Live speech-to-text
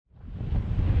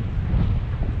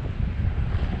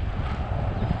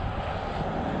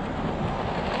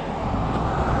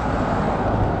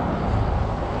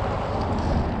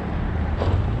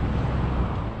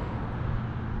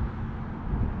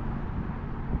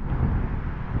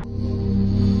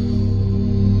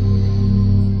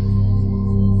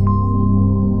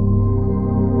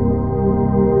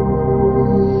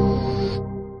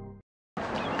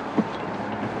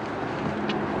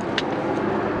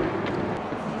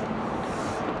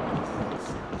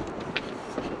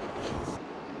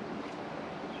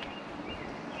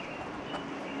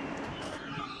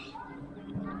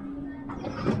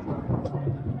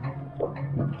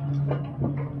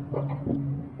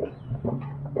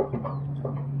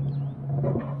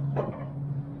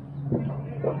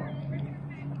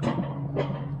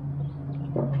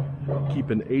Keep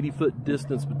an 80-foot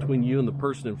distance between you and the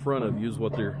person in front of you is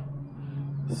what they're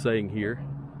saying here.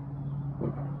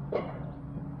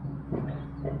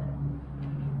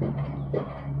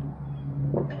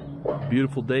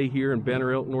 Beautiful day here in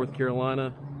Banner Elk, North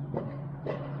Carolina.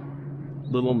 A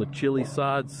little on the chilly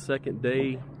side, second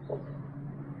day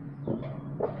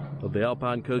of the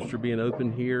Alpine coaster being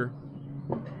open here.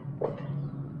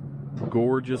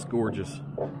 Gorgeous, gorgeous.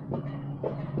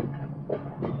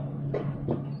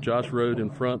 Josh rode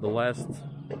in front the last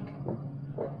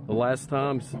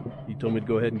times. He told me to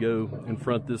go ahead and go in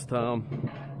front this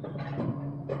time.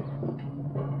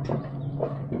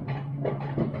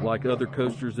 Like other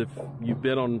coasters, if you've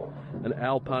been on an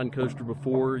Alpine coaster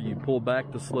before, you pull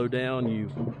back to slow down,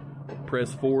 you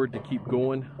press forward to keep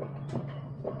going.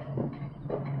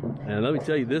 And let me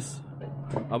tell you this,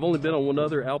 I've only been on one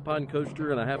other Alpine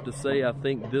coaster, and I have to say I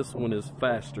think this one is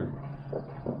faster.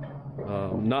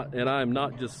 And I am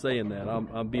not just saying that,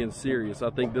 I'm being serious. I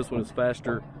think this one is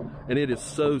faster, and it is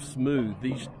so smooth.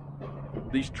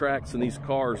 These tracks and these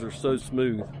cars are so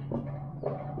smooth.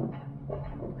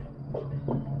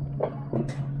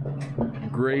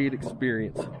 Great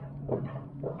experience.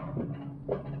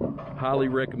 Highly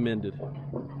recommended.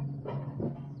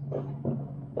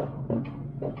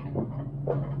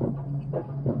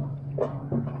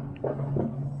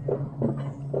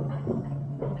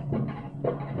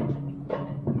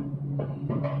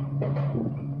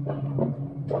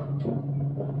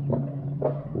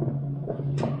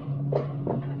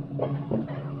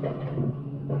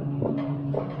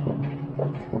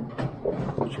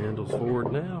 Chandles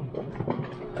forward now.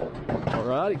 All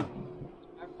righty.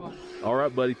 All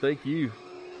right, buddy. Thank you.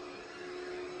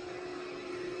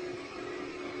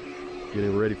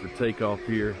 Getting ready for takeoff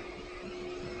here.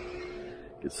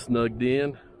 Get snugged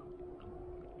in.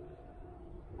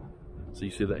 So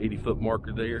you see the 80-foot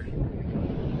marker there.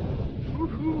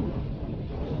 Woohoo!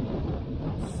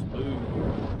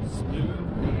 Smooth,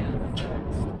 smooth, and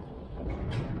fast.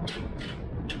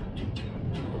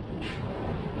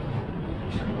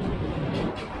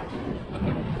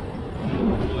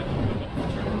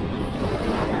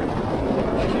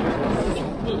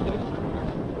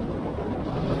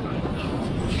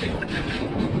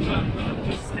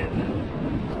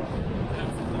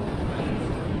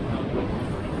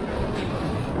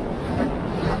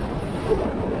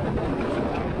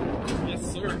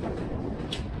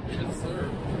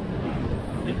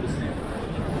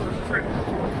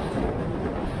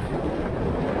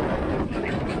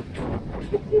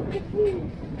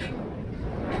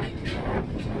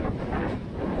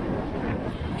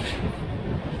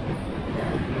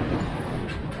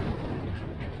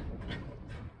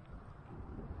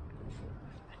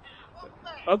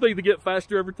 I think they get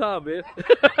faster every time, man.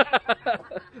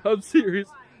 I'm serious.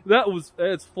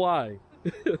 That's flying.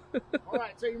 All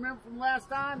right, so you remember from last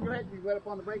time? Go ahead and you let up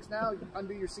on the brakes now. You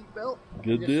undo your seatbelt.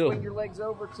 Good deal. Swing your legs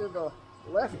over to the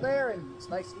left there, and it's a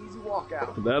nice, easy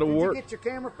walkout. That'll work. Did you get your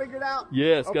camera figured out?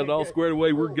 Yeah, it's got it all squared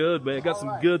away. We're good, man. Got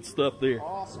some good stuff there.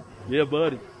 Awesome. Yeah,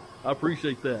 buddy. I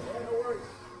appreciate that.